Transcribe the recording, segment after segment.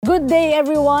Good day,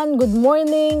 everyone. Good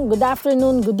morning, good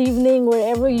afternoon, good evening,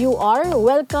 wherever you are.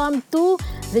 Welcome to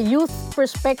the Youth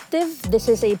Perspective.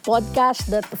 This is a podcast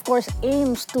that, of course,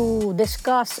 aims to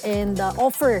discuss and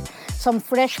offer some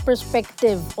fresh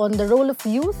perspective on the role of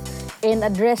youth in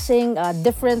addressing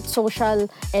different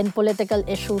social and political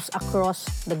issues across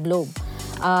the globe.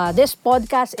 This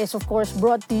podcast is, of course,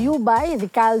 brought to you by the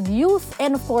CALD Youth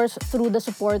and, of course, through the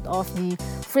support of the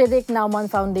Friedrich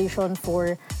Naumann Foundation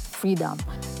for Freedom.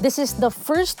 This is the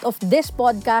first of this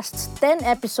podcast's 10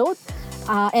 episodes.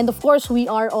 And of course, we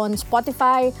are on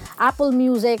Spotify, Apple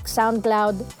Music,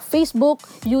 SoundCloud, Facebook,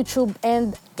 YouTube,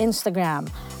 and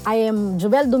Instagram. I am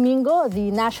Joel Domingo, the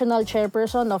National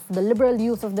Chairperson of the Liberal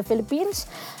Youth of the Philippines,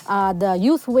 the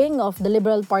youth wing of the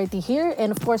Liberal Party here.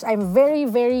 And of course, I'm very,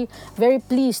 very, very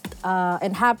pleased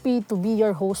and happy to be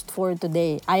your host for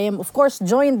today. I am, of course,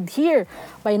 joined here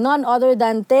by none other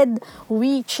than Ted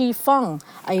Wee Chi Fung,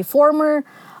 a former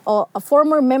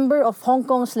member of Hong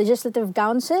Kong's Legislative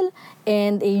Council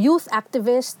and a youth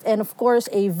activist, and of course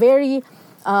a very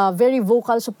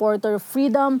vocal supporter of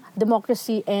freedom,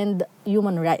 democracy, and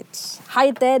human rights. Hi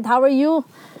Ted, how are you?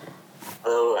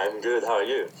 Hello, I'm good. How are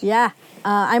you? Yeah,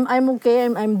 I'm okay.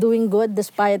 I'm doing good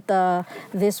despite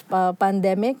this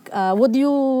pandemic. Would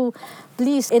you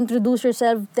please introduce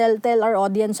yourself? Tell our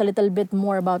audience a little bit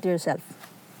more about yourself.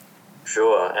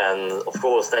 Sure, and of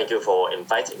course, thank you for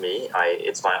inviting me.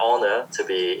 It's my honor to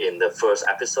be in the first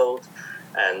episode.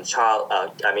 And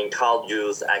Carl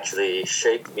Youth actually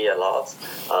shaped me a lot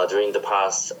during the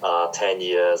past 10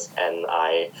 years, and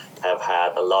I have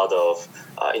had a lot of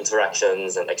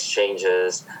interactions and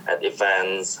exchanges at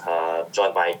events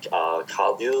joined by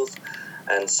Carl Youth.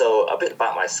 And so a bit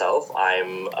about myself,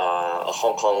 I'm a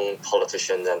Hong Kong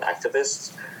politician and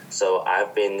activist. So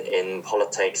I've been in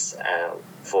politics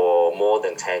for more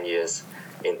than 10 years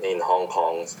in Hong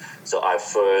Kong. So I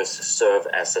first served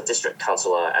as a district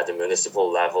councillor at the municipal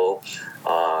level.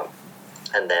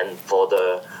 And then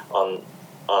on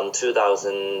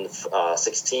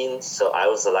 2016, so I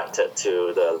was elected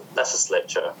to the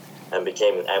legislature and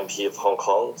became an MP of Hong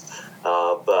Kong.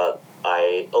 But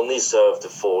I only served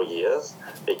 4 years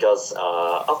because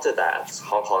after that,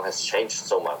 Hong Kong has changed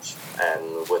so much.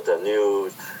 And with the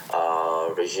new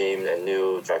regime and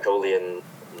new draconian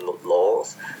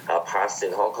laws passed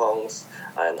in Hong Kong,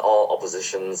 and all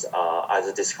oppositions are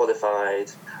either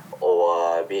disqualified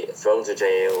or be thrown to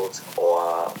jail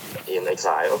or in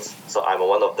exiles. So I'm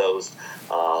one of those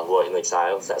who are in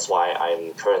exiles. That's why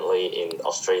I'm currently in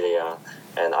Australia,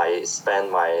 and I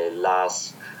spent my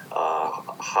last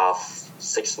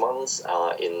 6 months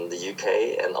in the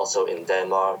UK and also in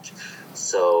Denmark.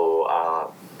 So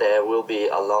there will be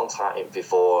a long time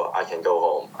before I can go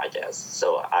home, I guess.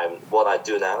 So what I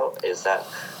do now is that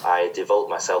I devote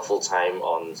myself full time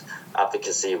on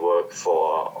advocacy work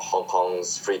for Hong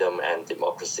Kong's freedom and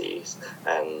democracy,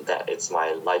 and that it's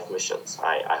my life mission.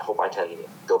 I hope I can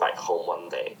go back home one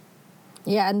day.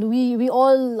 Yeah, and we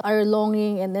all are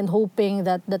longing and hoping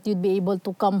that you'd be able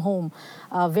to come home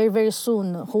very, very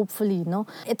soon, hopefully, no?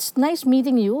 It's nice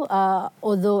meeting you,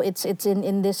 although it's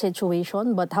in this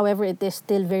situation, but however, it is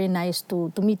still very nice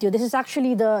to meet you. This is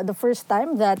actually the first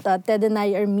time that Ted and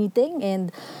I are meeting,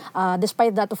 and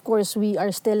despite that, of course, we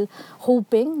are still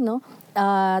hoping, no,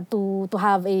 to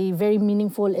have a very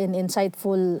meaningful and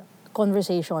insightful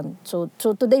conversation. So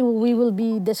today we will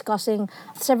be discussing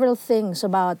several things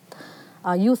about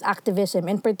youth activism,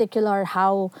 in particular,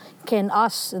 how can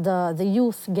us, the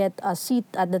youth, get a seat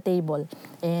at the table.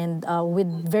 And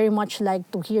we'd very much like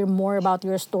to hear more about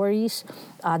your stories,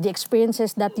 the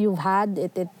experiences that you've had.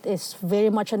 It is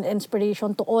very much an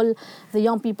inspiration to all the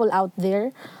young people out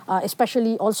there,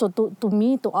 especially also to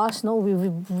me, to us. No,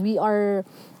 we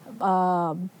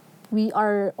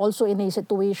are also in a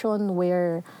situation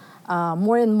where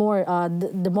more and more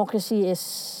democracy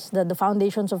is the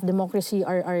foundations of democracy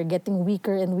are getting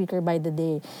weaker and weaker by the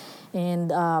day,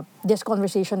 and this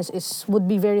conversation would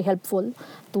be very helpful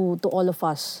to all of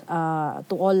us,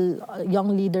 to all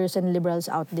young leaders and liberals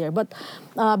out there. But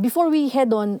before we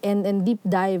head on and deep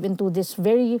dive into this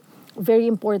very, very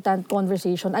important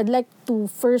conversation, I'd like to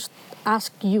first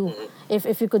ask you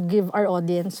if you could give our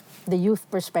audience the youth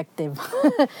perspective.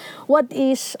 What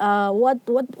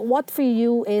for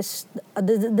you is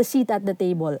the seat at the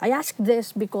table? I ask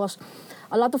this because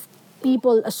a lot of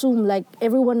people assume like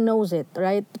everyone knows it,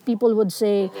 right? People would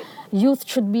say youth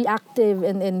should be active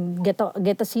and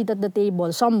get a seat at the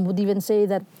table. Some would even say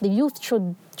that the youth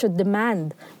should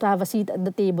demand to have a seat at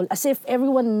the table, as if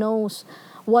everyone knows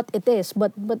what it is.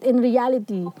 But in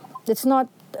reality, it's not.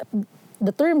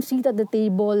 The term seat at the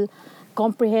table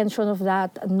comprehension of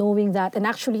that, knowing that, and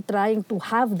actually trying to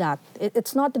have that.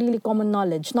 It's not really common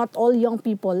knowledge. Not all young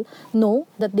people know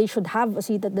that they should have a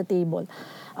seat at the table.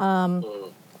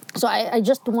 So I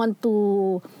just want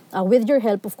to, with your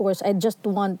help, of course, I just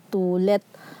want to let,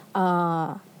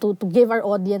 to give our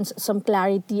audience some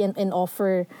clarity and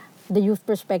offer the youth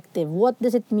perspective. What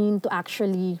does it mean to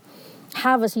actually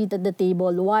have a seat at the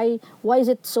table? Why is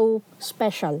it so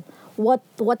special? What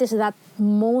is that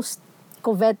most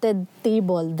coveted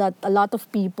table that a lot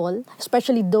of people,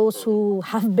 especially those who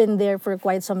have been there for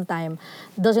quite some time,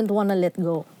 doesn't want to let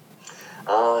go?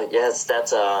 Yes,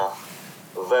 that's a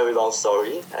very long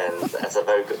story, and that's a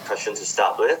very good question to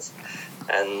start with.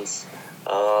 And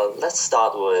let's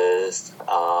start with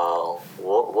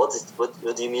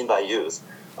what do you mean by youth?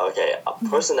 Okay, a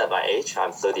person at my age,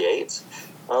 I'm 38,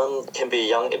 can be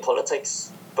young in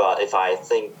politics, but if I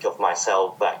think of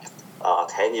myself back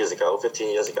 10 years ago, 15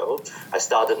 years ago, I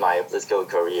started my political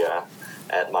career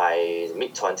at my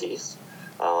mid-20s.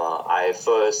 I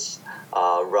first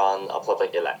run a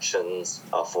public elections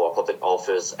for a public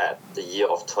office at the year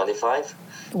of 25.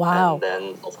 Wow. And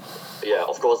then,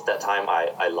 of course, that time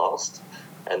I lost.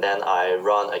 And then I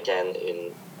run again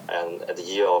at the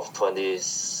year of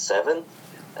 27.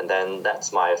 And then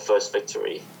that's my first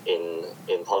victory in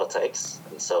politics.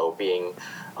 And so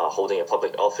holding a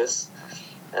public office.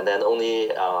 And then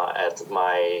only at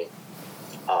the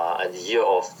year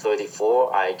of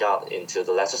 34, I got into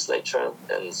the legislature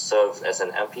and served as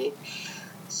an MP.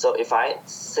 So if I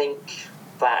think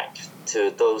back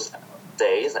to those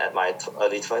days at my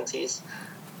early 20s,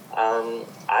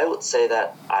 I would say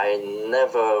that I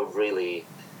never really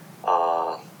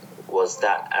was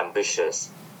that ambitious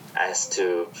as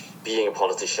to being a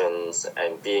politician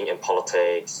and being in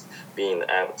politics,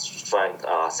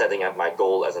 setting up my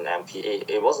goal as an MP.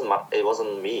 It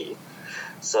wasn't me.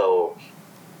 So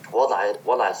what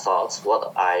I thought,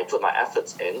 what I put my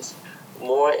efforts in,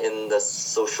 more in the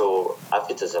social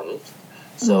activism.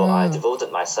 So I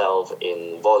devoted myself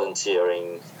in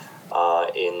volunteering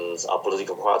in a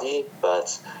political party,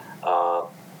 but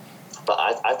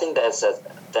I think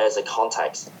there's a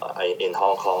context in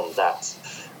Hong Kong that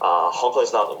Hong Kong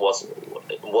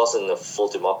wasn't a full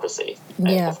democracy. Yeah.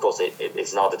 And of course,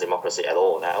 it's not a democracy at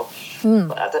all now.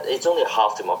 But it's only a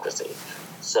half democracy.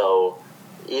 So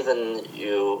even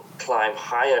you climb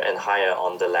higher and higher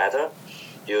on the ladder,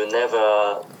 you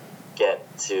never get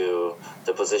to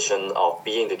the position of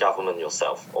being the government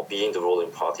yourself or being the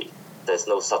ruling party. There's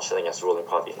no such thing as ruling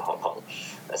party in Hong Kong,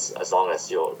 as long as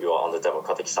you're on the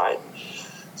democratic side.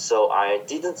 So I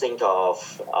didn't think of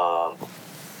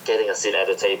getting a seat at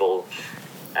the table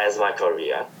as my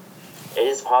career. It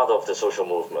is part of the social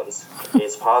movement.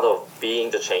 It's part of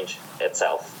being the change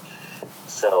itself.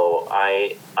 So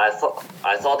I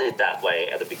thought it that way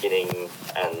at the beginning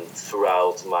and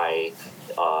throughout my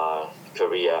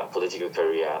political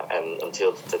career, and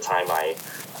until the time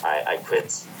I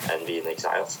quit and be in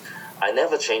exile. I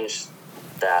never changed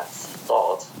that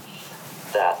thought.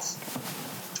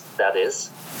 That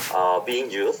is, being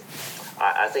youth,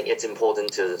 I think it's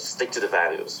important to stick to the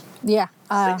values. Yeah.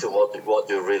 Stick to what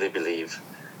you really believe,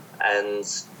 and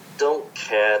don't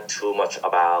care too much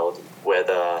about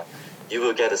whether you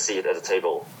will get a seat at the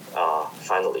table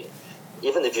finally.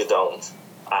 Even if you don't,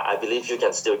 I believe you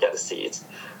can still get a seat.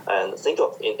 And think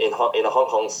of in a Hong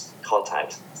Kong's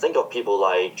context, think of people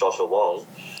like Joshua Wong.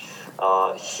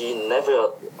 He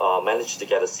never managed to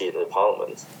get a seat in the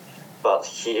parliament, but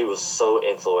he was so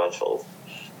influential.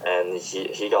 And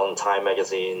he got on Time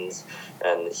magazines,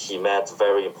 and he met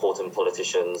very important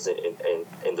politicians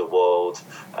in the world,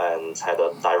 and had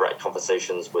direct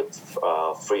conversations with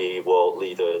free world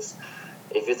leaders.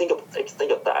 If you think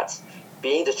of that,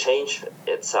 being the change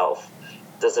itself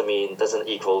doesn't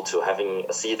equal to having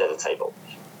a seat at the table.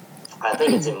 I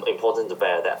think it's important to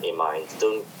bear that in mind.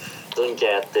 Don't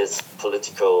get this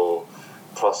political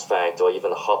prospect or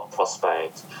even hot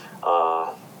prospect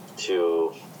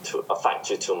to affect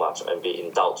you too much and be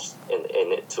indulged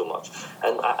in it too much.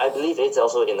 And I believe it's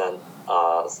also in an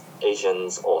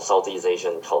Asian or Southeast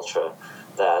Asian culture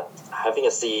that having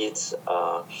a seat,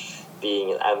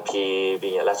 being an MP,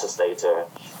 being a legislator,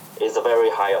 is a very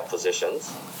high up position.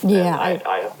 Yeah. And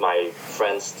I have my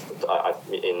friends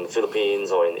in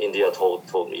Philippines or in India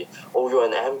told me, oh, you're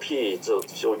an MP,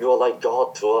 so you're like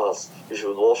God to us. You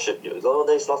should worship you. No,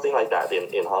 there's nothing like that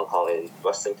in Hong Kong, in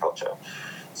Western culture.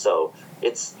 So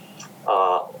it's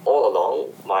all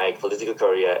along my political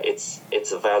career, it's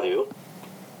a value,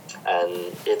 and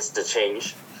it's the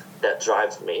change that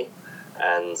drives me,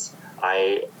 and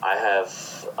I have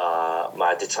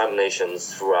my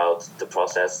determinations throughout the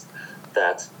process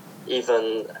that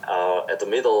even at the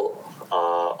middle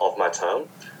of my term,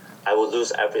 I will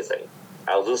lose everything.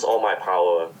 I'll lose all my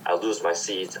power. I'll lose my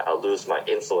seat. I'll lose my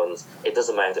influence. It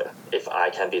doesn't matter if I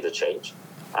can be the change.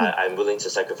 I'm willing to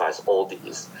sacrifice all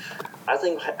these. I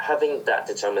think having that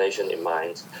determination in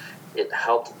mind, it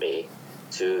helped me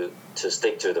to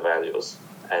stick to the values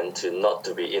and to not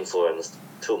to be influenced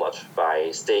too much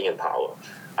by staying in power.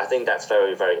 I think that's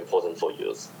very, very important for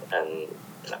youth, and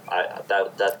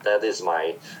that is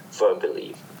my firm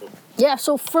belief. Yeah,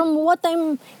 so from what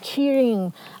I'm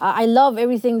hearing, I love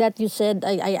everything that you said.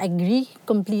 I agree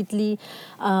completely.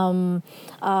 Um,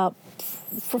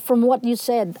 from what you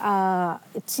said,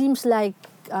 it seems like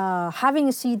having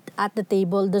a seat at the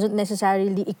table doesn't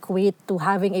necessarily equate to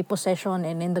having a possession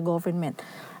and in the government,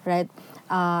 right?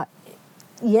 Uh,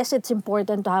 yes, it's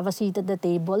important to have a seat at the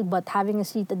table, but having a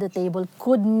seat at the table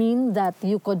could mean that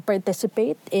you could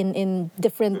participate in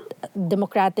different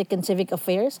democratic and civic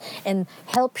affairs and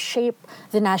help shape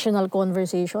the national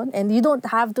conversation. And you don't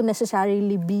have to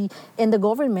necessarily be in the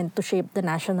government to shape the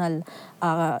national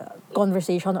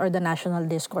conversation or the national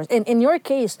discourse. And in your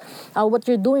case, what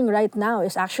you're doing right now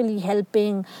is actually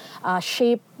helping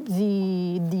shape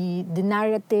the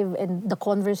narrative and the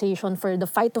conversation for the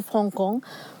fight of Hong Kong,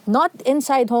 not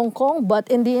inside Hong Kong, but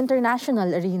in the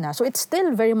international arena. So it's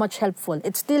still very much helpful.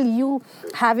 It's still you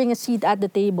having a seat at the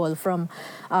table from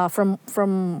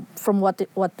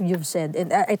what you've said,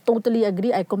 and I totally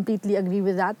agree. I completely agree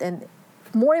with that, and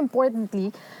more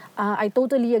importantly, I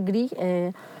totally agree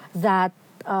that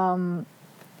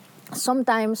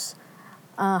sometimes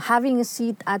having a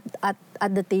seat at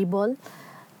the table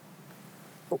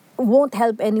won't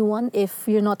help anyone if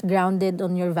you're not grounded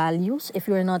on your values, if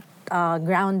you're not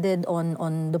grounded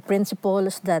on the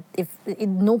principles that if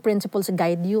no principles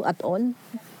guide you at all.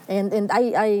 And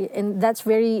that's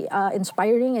very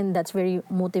inspiring, and that's very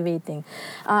motivating.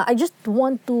 I just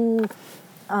want to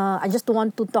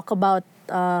talk about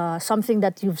something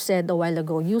that you've said a while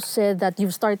ago. You said that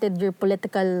you've started your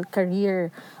political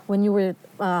career when you were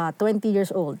 20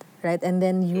 years old, right? And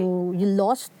then you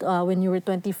lost when you were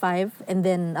 25, and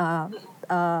then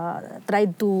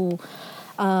tried to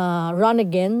run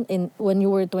again in when you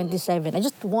were 27. I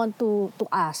just want to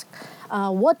ask,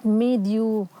 what made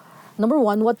you, number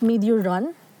one, what made you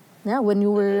run? Yeah, when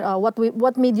you were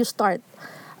what made you start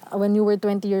when you were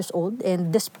 20 years old,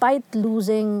 and despite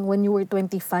losing when you were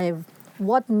 25,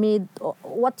 what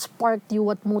sparked you,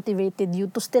 what motivated you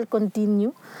to still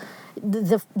continue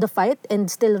the fight and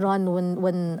still run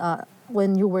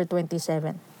when you were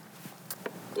 27?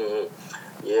 Mhm.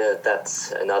 Yeah,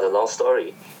 that's another long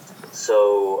story.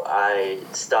 So I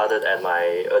started at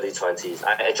my early 20s.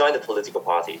 I joined the political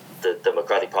party, the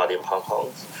Democratic Party of Hong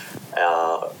Kong,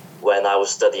 when I was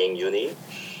studying uni.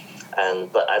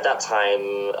 But at that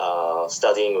time,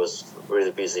 studying was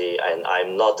really busy, and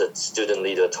I'm not a student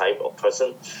leader type of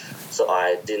person, so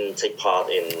I didn't take part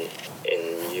in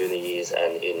unis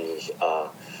and in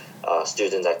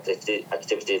student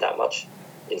activity that much.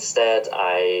 Instead,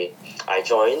 I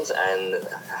joined and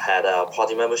had a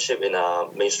party membership in a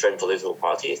mainstream political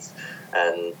parties,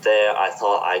 and there I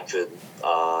thought I could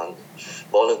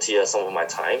volunteer some of my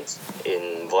time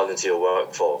in volunteer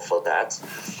work for that.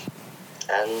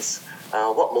 And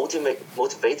what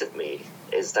motivated me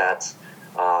is that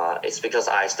it's because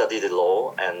I studied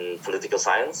law and political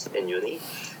science in uni,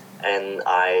 and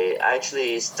I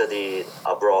actually studied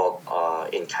abroad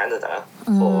in Canada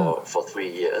for 3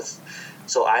 years.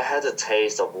 So I had a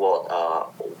taste of what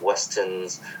Western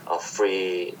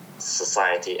free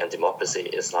society and democracy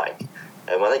is like.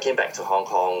 And when I came back to Hong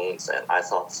Kong, I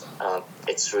thought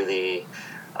it's really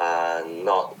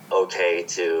not okay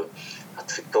to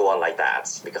go on like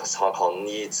that, because Hong Kong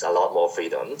needs a lot more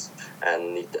freedoms,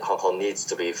 and Hong Kong needs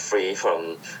to be free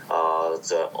from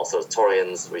the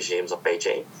authoritarian regimes of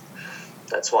Beijing.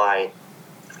 That's why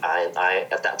I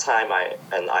at that time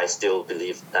I still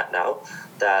believe that now,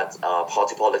 that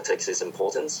party politics is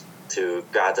important to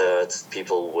gather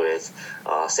people with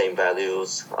same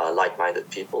values, like-minded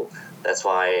people. That's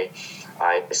why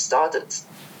I started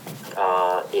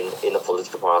in the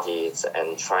political parties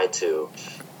and try to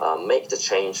make the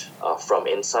change from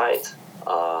inside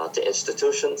the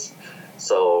institutions.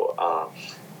 So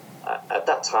at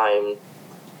that time,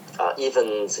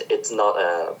 even it's not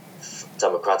a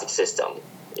democratic system,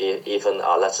 even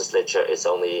our legislature is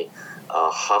only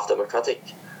half democratic,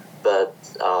 but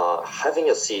having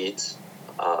a seat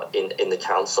in the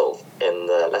council, in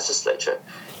the legislature,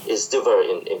 is still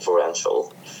very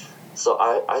influential. So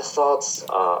I thought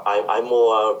I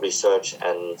more research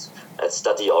and a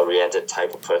study-oriented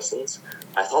type of person,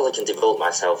 I thought I can devote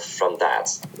myself from that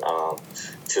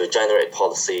to generate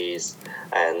policies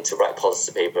and to write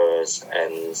policy papers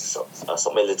and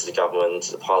submit it to the government,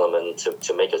 to the parliament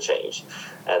to make a change.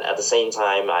 And at the same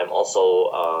time, I'm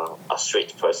also a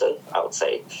street person, I would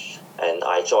say. And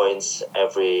I joined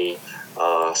every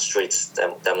street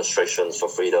demonstrations for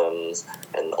freedoms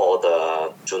and all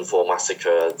the June 4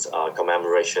 massacre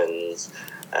commemorations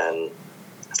and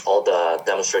all the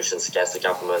demonstrations against the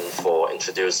government for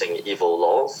introducing evil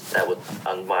laws that would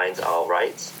undermine our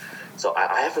rights. So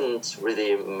I haven't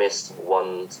really missed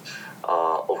one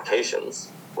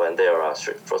occasions when there are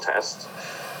street protests.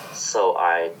 So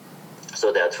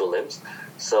there are two limbs.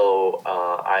 So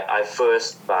I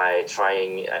first, by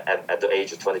trying at the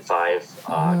age of 25,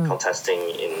 contesting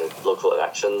in local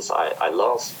elections, I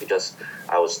lost because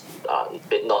I was a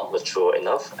bit not mature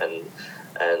enough and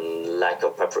lack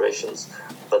of preparations.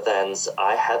 But then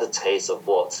I had a taste of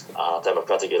what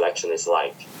democratic election is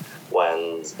like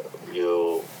when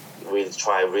you really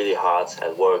try really hard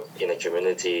and work in a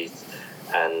community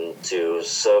and to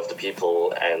serve the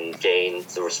people and gain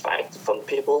the respect from the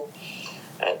people.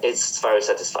 And it's very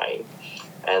satisfying.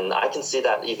 And I can see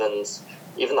that even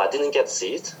I didn't get a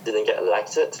seat, didn't get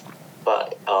elected,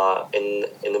 but in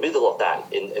the middle of that,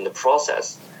 in the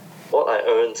process, what I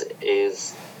earned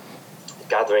is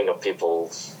gathering of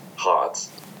people's hearts.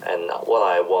 And what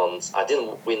I want, I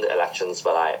didn't win the elections,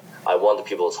 but I won the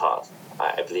people's heart.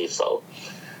 I believe so.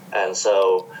 And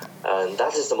so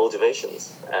that is the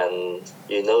motivations. And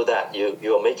you know that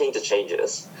you are making the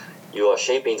changes. You are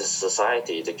shaping the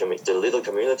society, the little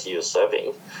community you're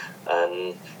serving.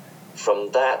 And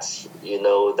from that, you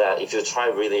know that if you try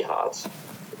really hard,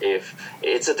 if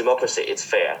it's a democracy, it's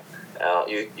fair.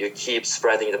 You keep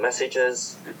spreading the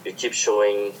messages, you keep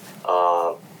showing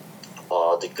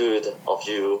the good of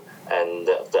you and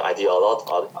the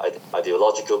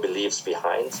ideological beliefs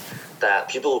behind, that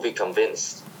people will be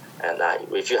convinced. And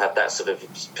if you have that sort of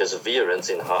perseverance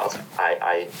in heart,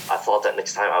 I thought that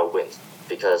next time I'll win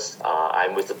because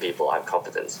I'm with the people, I'm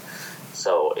confident.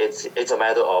 So it's a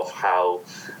matter of how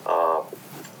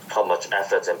much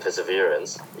effort and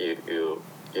perseverance you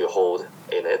hold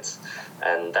in it,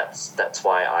 and that's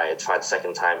why I tried the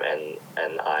second time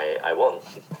and I won.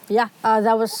 Yeah,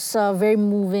 that was a very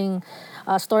moving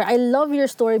story. I love your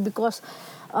story because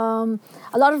a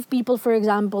lot of people, for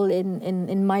example,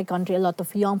 in my country, a lot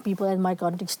of young people in my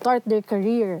country start their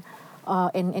career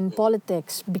in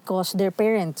politics because their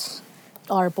parents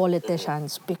are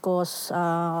politicians, because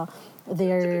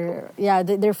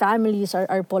their families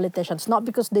are politicians, not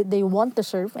because they want to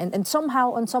serve. And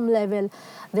somehow, on some level,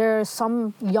 there are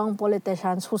some young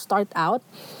politicians who start out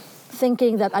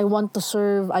thinking that I want to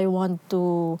serve, I want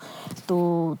to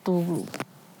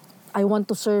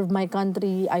serve my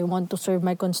country, I want to serve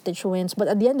my constituents, but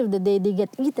at the end of the day, they get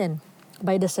eaten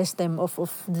by the system of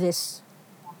this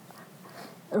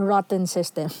rotten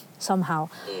system somehow.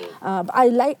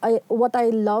 What I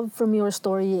love from your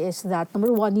story is that,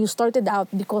 number one, you started out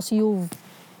because you've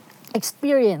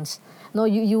experienced. No,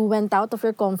 you went out of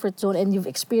your comfort zone and you've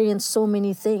experienced so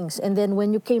many things. And then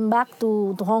when you came back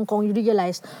to Hong Kong, you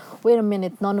realized, wait a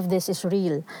minute, none of this is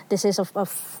real. This is a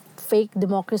fake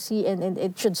democracy and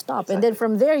it should stop. Exactly. And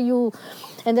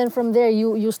then from there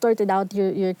you started out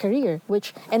your career,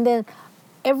 and then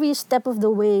every step of the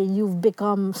way you've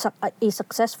become a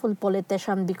successful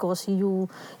politician because you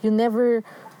never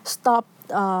stopped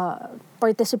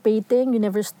participating, you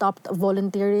never stopped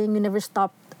volunteering, you never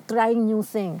stopped trying new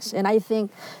things. And I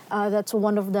think that's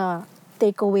one of the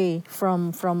takeaway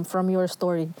from your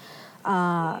story,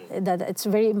 that it's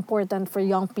very important for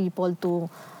young people to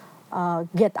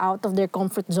get out of their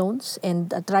comfort zones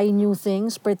and try new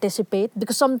things, participate,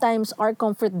 because sometimes our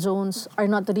comfort zones are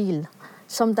not real.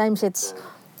 Sometimes it's,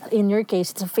 in your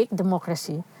case, it's a fake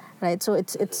democracy, right? So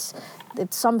it's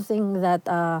something that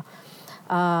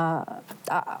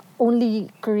only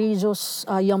courageous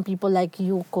young people like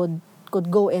you could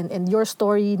go in, and your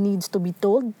story needs to be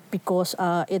told because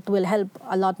it will help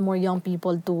a lot more young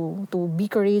people to be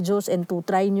courageous and to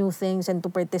try new things and to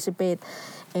participate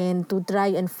and to try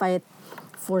and fight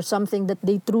for something that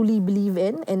they truly believe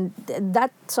in. And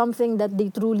that something that they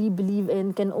truly believe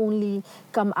in can only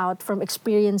come out from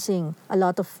experiencing a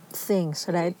lot of things,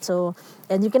 right? So,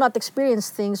 and you cannot experience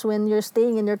things when you're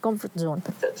staying in your comfort zone.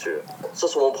 That's true.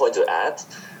 Just one point to add,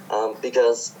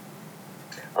 because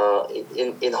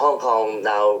in Hong Kong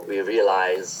now we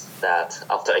realize that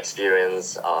after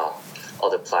experience all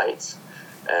the plights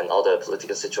and all the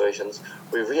political situations,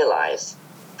 we realize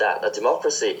that a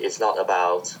democracy is not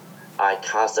about I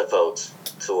cast a vote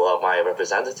to my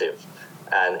representative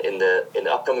and in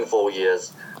the upcoming 4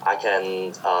 years, I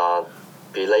can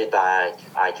be laid back.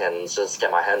 I can just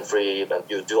get my hand free, and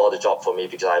you do all the job for me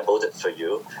because I voted for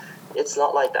you. It's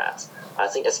not like that. I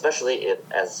think, especially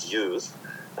as youth,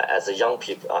 as a young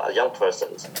person,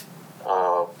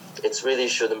 it really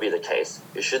shouldn't be the case.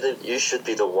 You should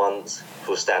be the ones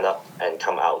who stand up and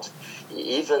come out,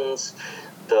 even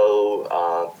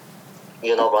though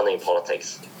you're not running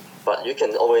politics. But you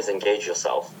can always engage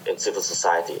yourself in civil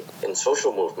society, in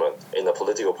social movement, in the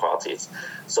political parties.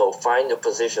 So find your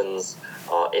positions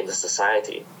in the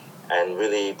society and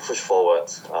really push forward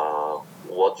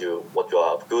what you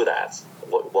are good at,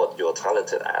 what you're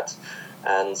talented at.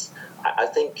 And I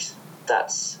think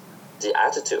that's the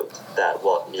attitude that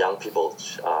what young people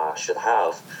should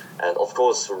have. And of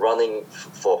course, running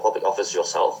for public office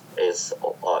yourself is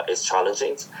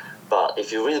challenging. But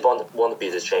if you really want to be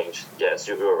the change, yes,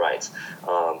 you're right.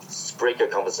 Break your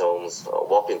comfort zones,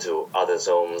 walk into other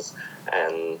zones,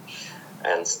 and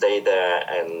stay there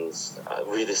and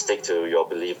really stick to your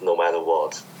belief no matter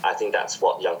what. I think that's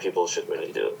what young people should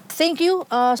really do. Thank you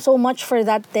so much for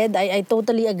that, Ted. I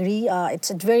totally agree.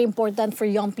 It's very important for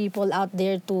young people out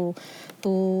there to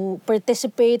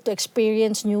participate, to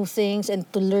experience new things, and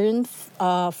to learn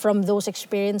from those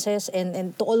experiences,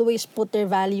 and to always put their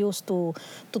values to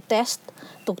test,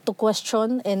 to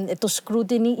question, and to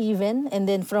scrutiny even. And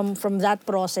then from that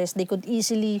process, they could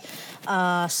easily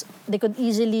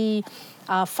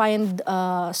find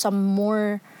some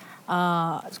more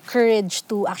courage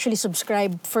to actually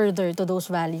subscribe further to those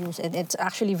values, and it's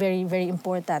actually very, very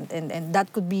important, and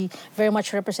that could be very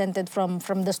much represented from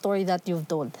the story that you've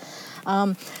told.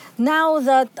 Now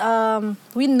that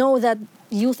we know that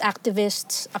youth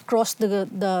activists across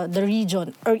the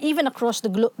region, or even across the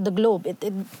globe,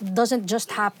 it doesn't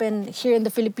just happen here in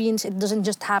the Philippines, it doesn't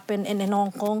just happen in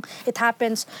Hong Kong, it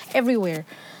happens everywhere.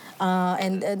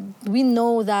 And we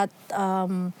know that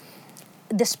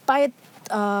despite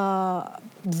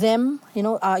them,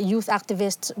 youth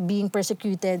activists being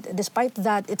persecuted, despite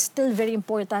that, it's still very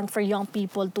important for young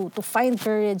people to find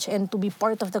courage and to be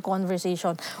part of the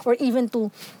conversation, or even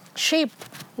to shape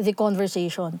the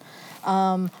conversation.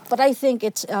 But I think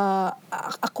it's a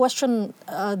question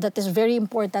that is very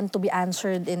important to be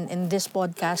answered in this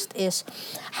podcast is,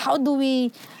 how do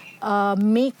we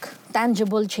make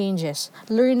tangible changes,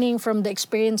 learning from the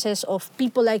experiences of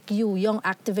people like you, young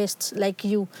activists like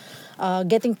you,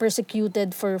 getting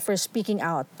persecuted for speaking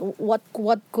out? What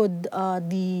could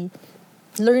the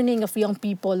learning of young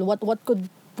people, what could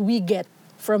we get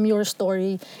from your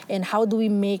story, and how do we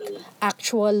make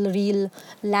actual, real,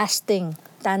 lasting,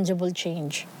 tangible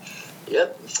change?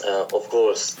 Yep, of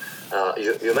course.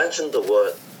 You mentioned the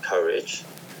word courage,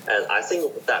 and I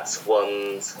think that's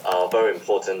one very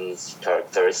important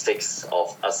characteristics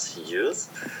of us youth.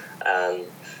 And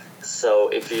so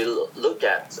if you look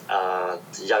at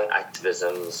young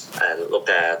activisms and look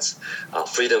at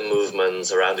freedom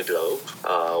movements around the globe,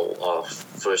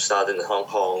 first started in Hong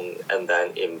Kong, and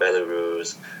then in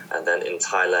Belarus, and then in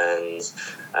Thailand,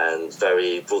 and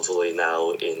very brutally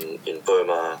now in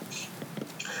Burma.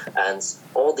 And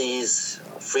all these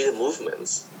freedom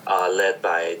movements are led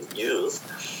by youth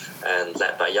and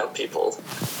led by young people.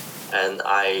 And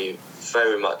I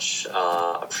very much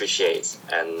appreciate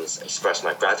and express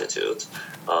my gratitude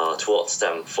towards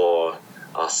them for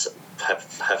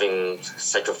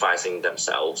sacrificing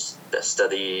themselves, their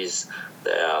studies,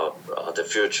 their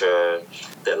future,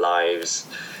 their lives.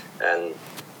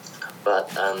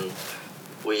 But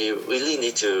we really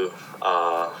need to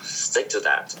stick to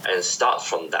that and start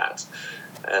from that.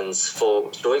 And for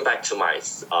going back to my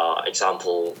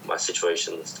example, my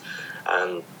situations,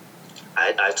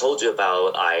 I told you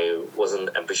about I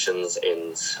wasn't ambitious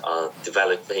in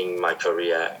developing my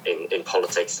career in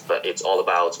politics, but it's all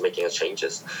about making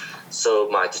changes. So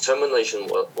my determination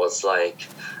was like,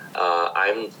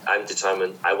 I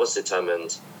was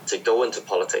determined to go into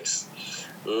politics,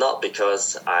 not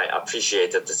because I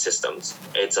appreciated the systems.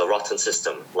 It's a rotten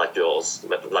system like yours,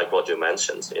 like what you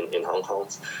mentioned in Hong Kong.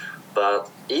 But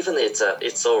even it's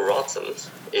so rotten,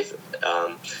 if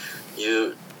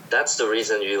that's the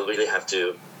reason you really have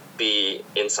to be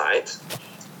inside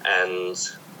and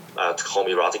to call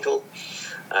me radical,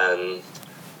 and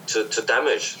to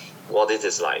damage what it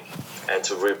is like and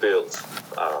to rebuild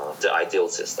the ideal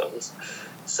systems.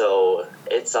 So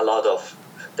there's a lot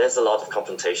of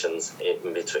confrontations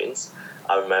in between.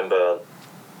 I remember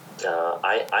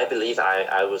I believe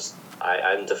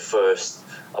I'm the first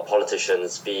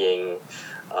politicians being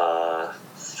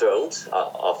thrown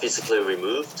or physically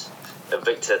removed,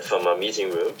 evicted from a meeting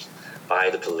room by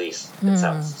the police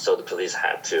itself. So the police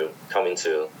had to come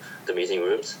into the meeting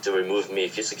rooms to remove me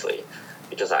physically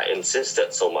because I insisted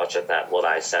so much that what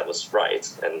I said was right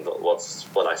and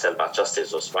what I said about justice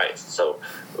was right. So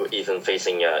even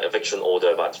facing an eviction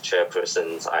order by the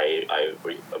chairpersons, I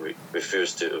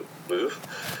refused to move.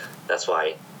 That's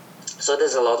why. So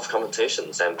there's a lot of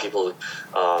confrontations and people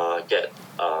get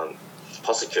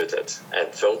prosecuted and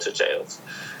thrown to jails.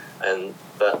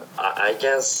 But I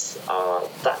guess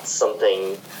that's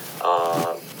something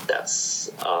that's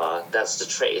the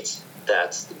trait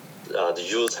that the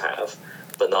youth have,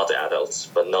 but not the adults,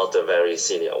 but not the very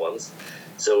senior ones.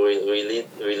 So we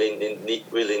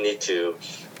really need to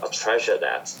treasure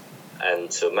that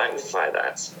and to magnify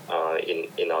that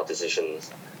in our decision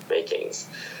makings.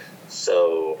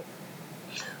 So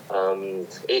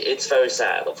it's very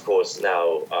sad, of course, now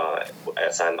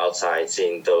as I'm outside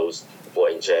seeing those who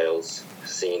are in jails,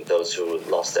 seeing those who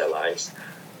lost their lives.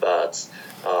 But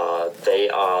they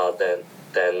are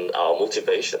then our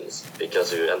motivations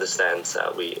because we understand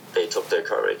that they took their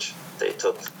courage, they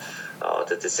took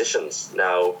the decisions.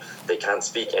 Now they can't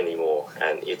speak anymore,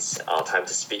 and it's our time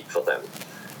to speak for them.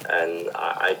 And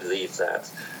I believe that.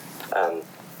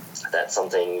 That's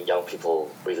something young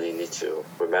people really need to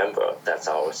remember. That's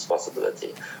our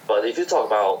responsibility. But if you talk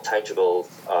about tangible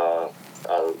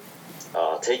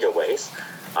takeaways,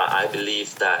 I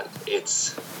believe that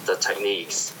it's the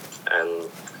techniques and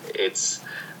it's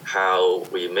how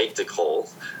we make the call.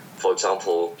 For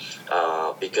example,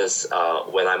 because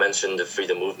when I mentioned the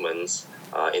freedom movements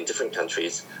in different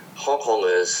countries, Hong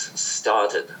Kongers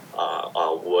started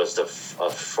was the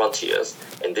frontiers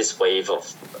in this wave of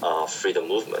freedom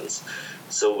movements.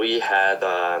 So we had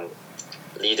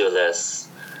leaderless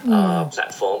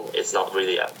platform. It's not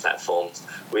really a platform.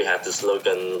 We have the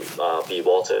slogan "Be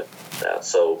water."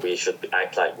 So we should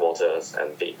act like waters, and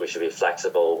we should be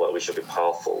flexible, but we should be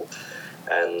powerful.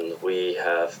 And we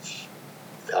have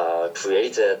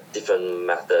created different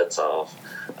methods of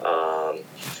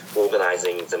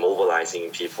organizing and mobilizing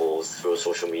people through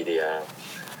social media.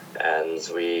 And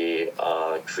we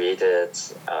created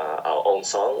our own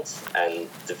songs and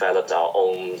developed our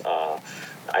own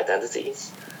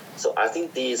identities. So I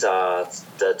think these are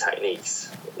the techniques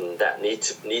that need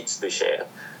to be shared.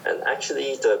 And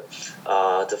actually, the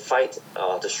fight,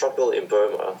 the struggle in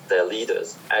Burma, their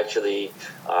leaders actually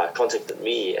contacted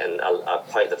me and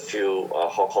quite a few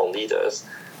Hong Kong leaders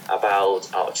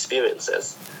about our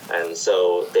experiences, and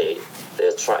so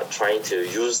they're trying to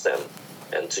use them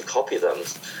and to copy them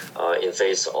in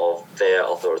face of their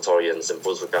authoritarians and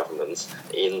brutal governments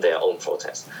in their own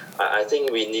protests. I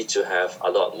think we need to have a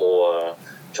lot more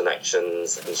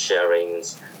connections and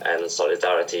sharings and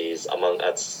solidarities among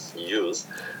us youth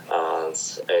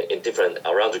in different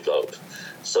around the globe,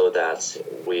 so that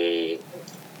we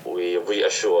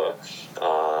reassure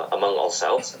among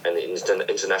ourselves and in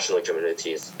international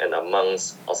communities and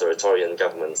amongst authoritarian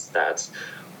governments that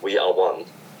we are one.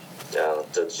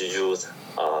 The youth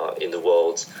in the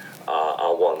world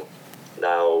are one.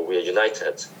 Now we are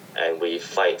united and we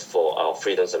fight for our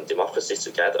freedoms and democracies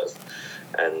together.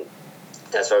 And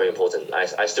that's very important.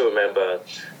 I still remember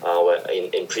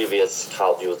in previous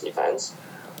CALD Youth events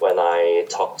when I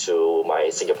talked to my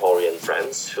Singaporean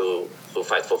friends who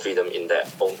fight for freedom in their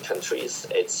own countries.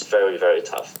 It's very, very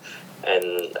tough. And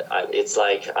it's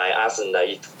like I asked a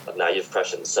naive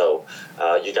question. So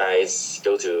you guys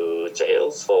go to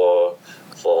jails for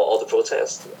all the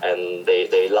protests? And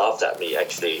they laughed at me,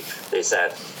 actually. They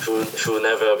said, who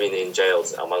never been in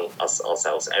jails among us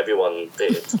ourselves? Everyone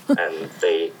did. And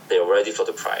they were ready for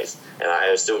the prize. And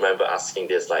I still remember asking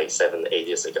this like 7-8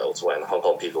 years ago when Hong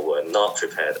Kong people were not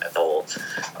prepared at all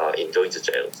in going to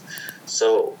jails.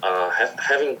 So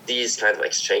having these kind of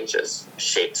exchanges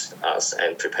shaped us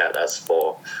and prepared us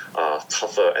for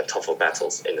tougher and tougher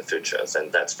battles in the future.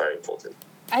 And that's very important.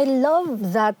 I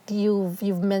love that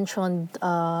you've mentioned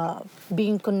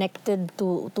being connected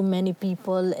to many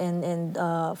people and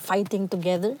fighting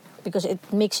together, because it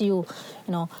makes you,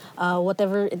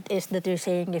 whatever it is that you're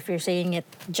saying, if you're saying it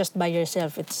just by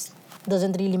yourself, it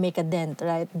doesn't really make a dent,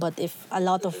 right? But if a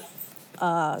lot of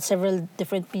several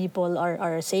different people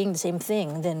are saying the same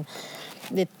thing, then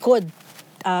it could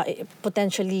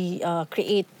potentially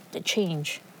create a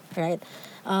change, right?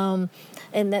 And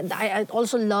then I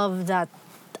also love that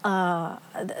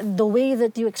the way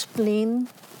that you explain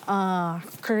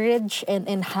courage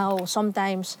and how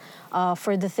sometimes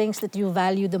for the things that you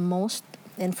value the most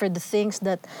and for the things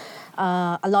that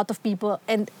a lot of people,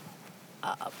 and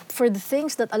for the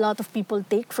things that a lot of people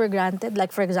take for granted,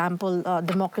 like for example,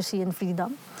 democracy and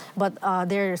freedom. But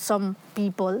there are some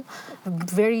people,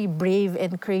 very brave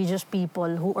and courageous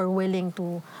people, who are willing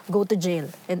to go to jail.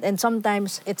 And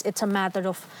sometimes it's a matter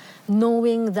of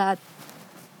knowing that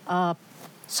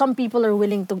some people are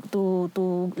willing to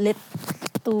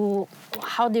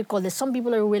how do you call this? Some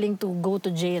people are willing to go to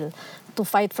jail to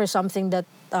fight for something that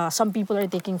some people are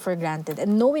taking for granted.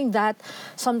 And knowing that,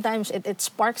 sometimes it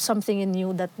sparks something in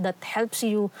you that helps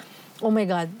you. Oh my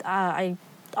God, I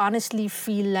honestly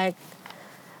feel like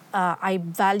I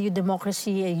value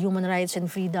democracy, human rights,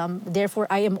 and freedom. Therefore,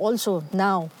 I am also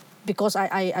now, because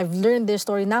I've learned this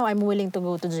story, now I'm willing to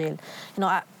go to jail.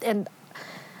 And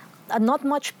not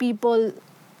much people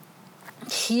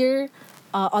hear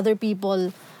other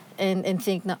people and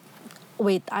think, na,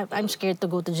 wait, I'm scared to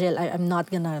go to jail. I'm not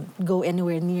gonna go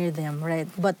anywhere near them, right?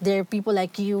 But there are people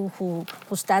like you who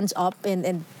stands up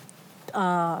and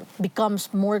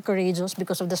becomes more courageous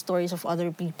because of the stories of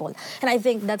other people. And I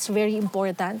think that's very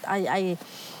important. I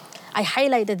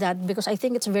highlighted that because I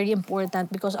think it's very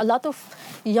important, because a lot of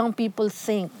young people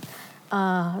think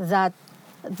that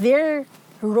their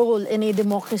role in a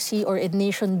democracy or in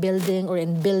nation building or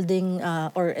in building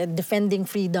or defending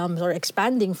freedoms or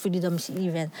expanding freedoms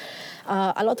even,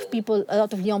 a lot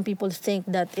of young people think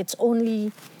that it's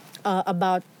only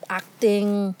about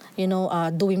acting,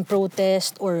 doing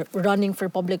protest or running for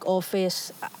public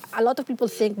office. A lot of people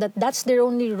think that that's their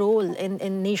only role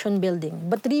in nation building.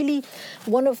 But really,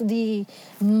 one of the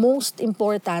most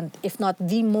important, if not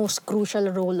the most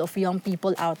crucial role of young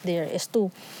people out there is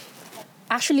to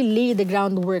actually lay the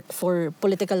groundwork for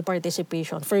political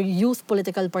participation, for youth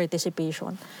political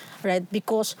participation, right?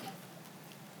 Because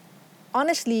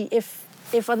honestly, if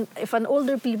an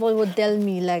older people would tell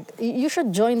me like, you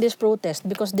should join this protest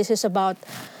because this is about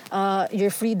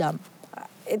your freedom,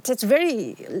 it's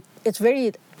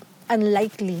very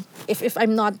unlikely, if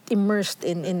I'm not immersed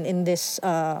in this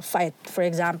fight, for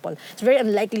example, it's very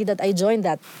unlikely that I join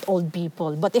that old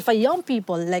people. But if a young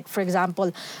people, like for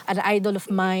example, an idol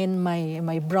of mine,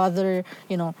 my brother,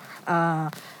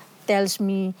 tells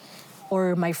me,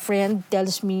 or my friend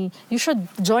tells me, you should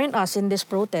join us in this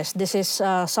protest. This is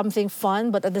something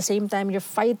fun, but at the same time, you're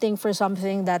fighting for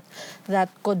something that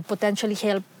could potentially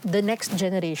help the next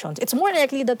generations. It's more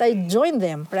likely that I join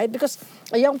them, right? Because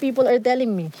young people are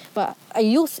telling me, but a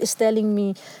youth is telling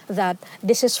me that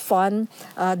this is fun.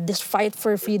 This fight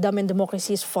for freedom and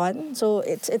democracy is fun. So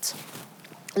it's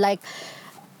like,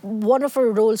 one of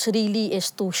our roles really is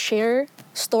to share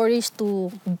stories,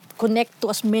 to connect to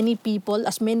as many people,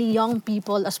 as many young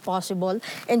people as possible,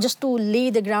 and just to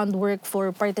lay the groundwork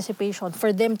for participation,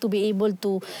 for them to be able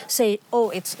to say,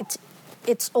 oh, it's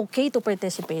okay to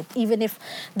participate, even if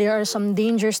there are some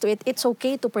dangers to it. It's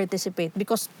okay to participate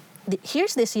because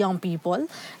here's this young people,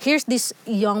 here's this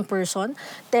young person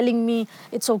telling me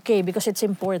it's okay because it's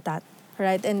important,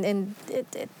 right? And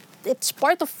it's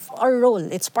part of our role.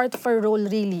 It's part of our role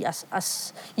really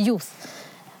as youth,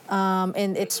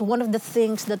 and it's one of the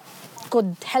things that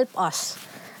could help us,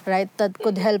 right? That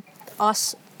could help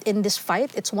us in this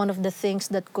fight. It's one of the things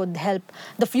that could help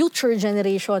the future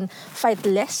generation fight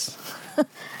less,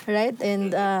 right?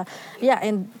 And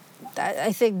and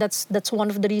I think that's one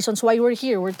of the reasons why we're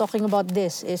here. We're talking about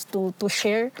this is to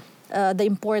share the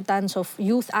importance of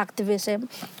youth activism,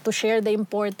 to share the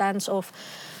importance of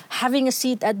having a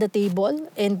seat at the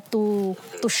table, and to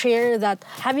share that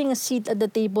having a seat at the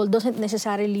table doesn't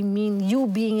necessarily mean you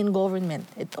being in government.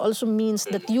 It also means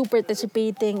that you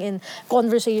participating in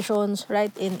conversations,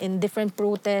 right? In different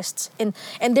protests, and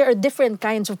there are different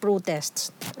kinds of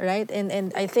protests, right?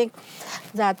 And I think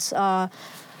that's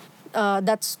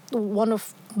one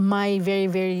of my very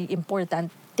very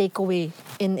important takeaway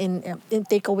in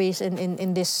takeaways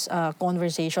in this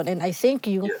conversation, and I thank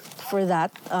you Yeah. for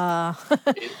that.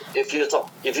 If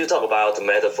you talk about the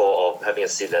metaphor of having a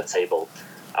seat at the table,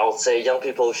 I would say young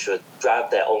people should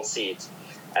grab their own seat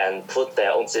and put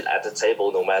their own seat at the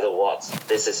table no matter what.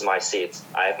 This is my seat.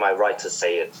 I have my right to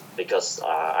say it because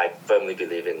I firmly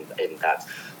believe in that.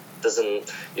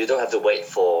 You don't have to wait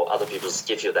for other people to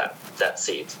give you that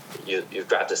seat. You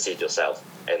grab the seat yourself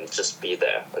and just be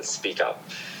there and speak up.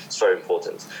 It's very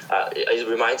important. It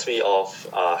reminds me of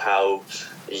how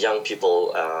young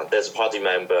people, there's a party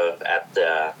member at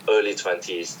their early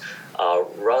 20s,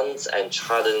 runs and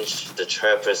challenged the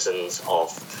chairpersons of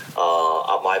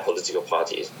my political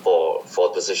party for the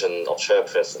position of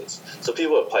chairpersons. So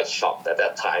people were quite shocked at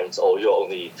that time. So you're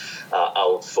only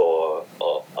out for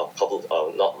a couple,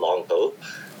 not long ago,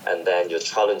 and then you're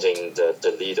challenging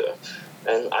the leader.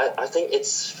 And I think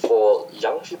it's for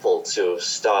young people to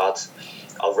start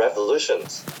of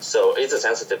revolutions. So it's a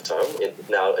sensitive term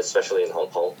now, especially in Hong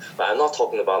Kong. But I'm not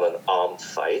talking about an armed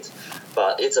fight,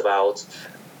 but it's about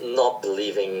not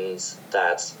believing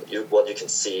that what you can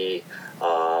see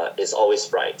is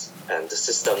always right, and the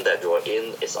system that you are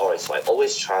in is always right.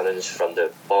 Always challenge from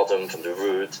the bottom, from the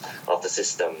root of the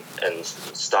system, and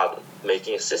start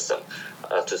making a system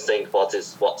to think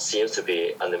what seems to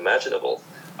be unimaginable.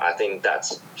 I think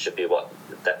that should be what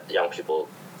that young people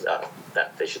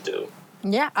that they should do.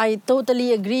 Yeah, I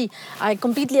totally agree. I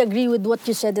completely agree with what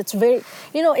you said. It's very,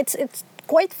 it's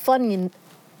quite funny,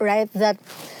 right? That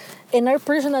in our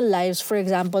personal lives, for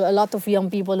example, a lot of young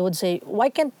people would say,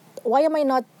 why am I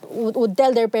not, would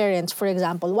tell their parents, for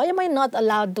example, why am I not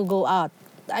allowed to go out?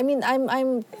 I mean,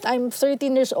 I'm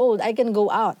 13 years old. I can go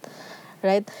out,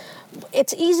 right?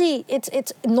 It's easy.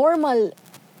 It's normal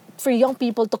for young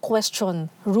people to question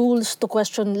rules, to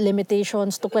question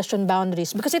limitations, to question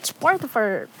boundaries, because it's part of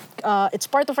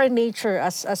our nature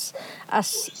as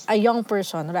a young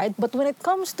person, right? But when it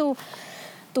comes to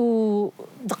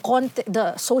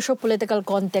the social political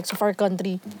context of our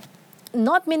country,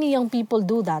 not many young people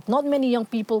do that. Not many young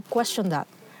people question that,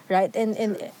 right? And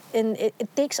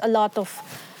it takes a lot of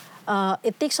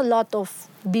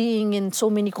being in so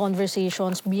many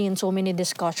conversations, being in so many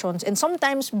discussions, and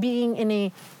sometimes being in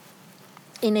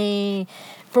a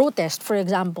protest, for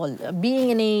example, being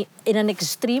in an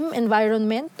extreme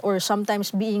environment, or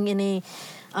sometimes being in a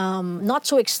not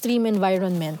so extreme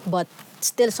environment, but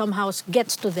still somehow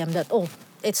gets to them that, oh,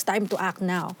 it's time to act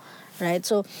now, right?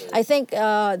 So I think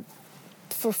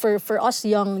for us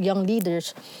young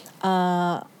leaders,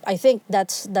 I think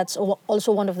that's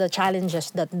also one of the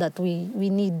challenges that we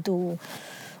need to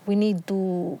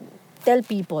tell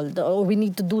people, or we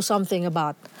need to do something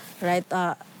about, right?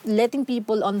 Letting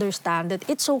people understand that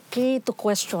it's okay to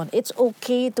question, it's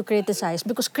okay to criticize,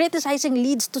 because criticizing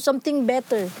leads to something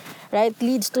better, right?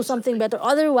 Leads to something better.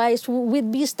 Otherwise,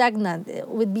 we'd be stagnant,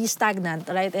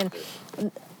 right?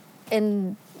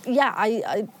 And yeah,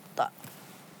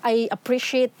 I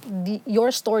appreciate your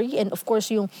story, and of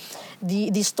course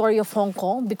the story of Hong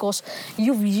Kong, because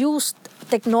you've used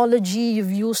technology, you've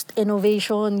used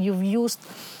innovation, you've used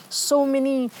so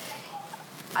many.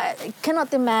 I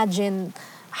cannot imagine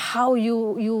how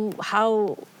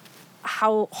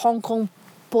how Hong Kong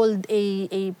pulled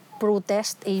a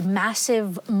protest, a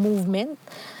massive movement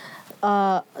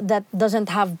that doesn't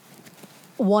have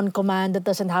one command, that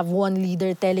doesn't have one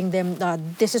leader telling them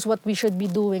this is what we should be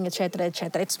doing, etc.,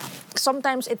 etc. It's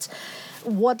sometimes it's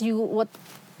what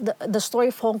the story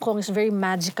of Hong Kong is very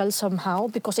magical somehow,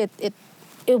 because it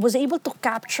was able to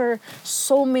capture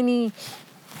so many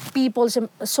people's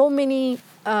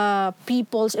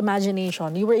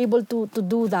imagination. You were able to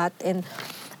do that,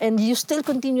 and you still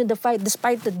continue the fight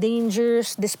despite the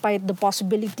dangers, despite the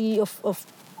possibility of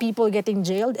people getting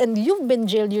jailed, and you've been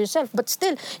jailed yourself, but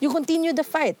still you continue the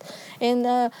fight. And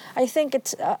I think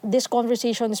it's this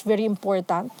conversation is very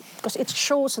important, because it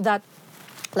shows that,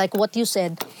 like what you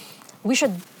said, we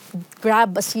should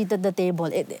grab a seat at the table.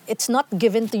 It's not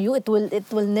given to you. It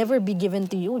will never be given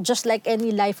to you. Just like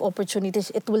any life opportunities,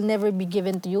 it will never be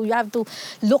given to you. You have to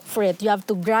look for it. You have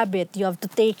to grab it. You have to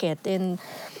take it. And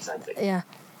Exactly. yeah.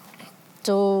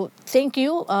 So thank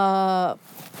you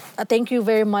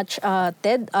very much,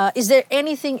 Ted. Is there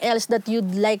anything else that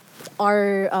you'd like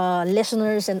our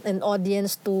listeners and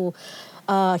audience to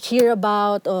hear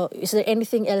about? Or is there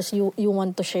anything else you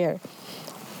want to share?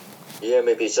 Yeah,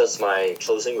 maybe just my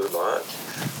closing remark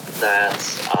that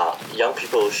young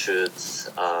people should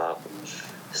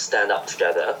stand up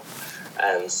together.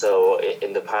 And so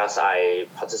in the past, I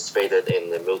participated in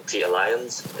the Milk Tea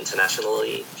Alliance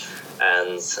internationally,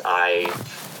 and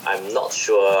I'm not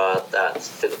sure that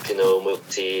Filipino milk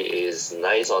tea is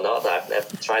nice or not. I've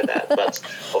never tried that, but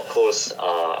of course,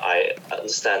 I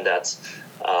understand that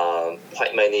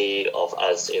quite many of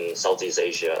us in Southeast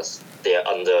Asia, they are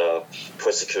under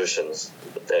persecutions.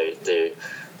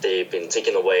 They've been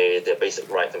taken away their basic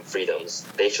rights and freedoms.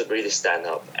 They should really stand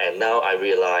up. And now I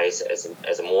realize,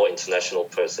 as a more international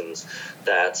person,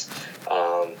 that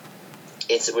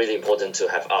it's really important to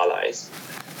have allies.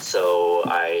 So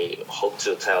I hope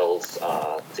to tell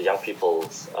the young people,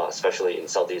 especially in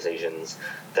Southeast Asians,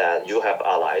 that you have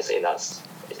allies in us,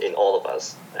 in all of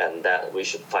us, and that we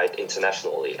should fight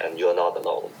internationally, and you're not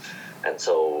alone. And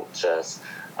so just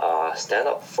stand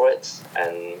up for it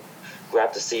and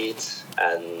grab the seat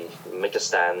and make a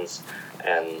stand.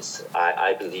 And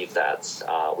I believe that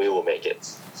we will make it.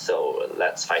 So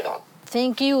let's fight on.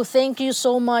 Thank you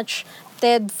so much,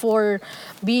 Ted, for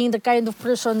being the kind of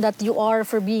person that you are,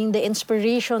 for being the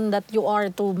inspiration that you are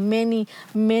to many,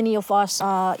 many of us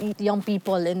young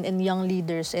people and young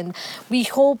leaders. And we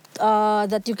hope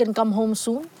that you can come home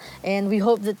soon. And we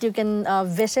hope that you can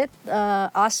visit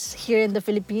us here in the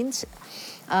Philippines.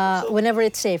 Whenever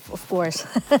it's safe, of course.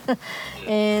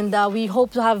 And we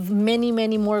hope to have many,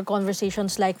 many more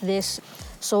conversations like this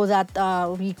so that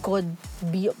we could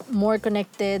be more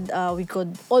connected. We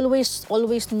could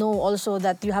always know also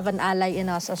that you have an ally in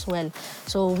us as well.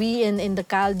 So we in the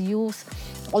CALD youth,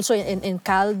 also in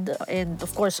CALD, and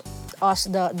of course us,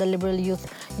 the liberal youth,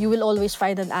 you will always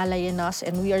find an ally in us,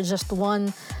 and we are just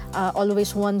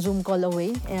always one Zoom call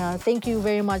away. Thank you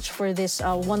very much for this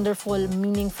wonderful,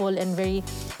 meaningful, and very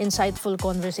insightful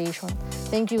conversation.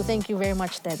 Thank you very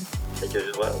much, Ted. Thank you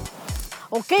as well.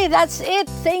 Okay, that's it.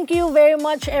 Thank you very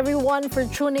much, everyone, for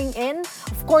tuning in.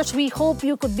 Of course, we hope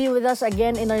you could be with us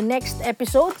again in our next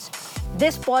episodes.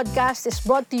 This podcast is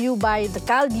brought to you by the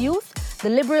CALD Youth, the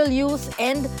Liberal Youth,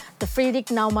 and the Friedrich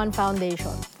Naumann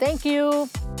Foundation. Thank you.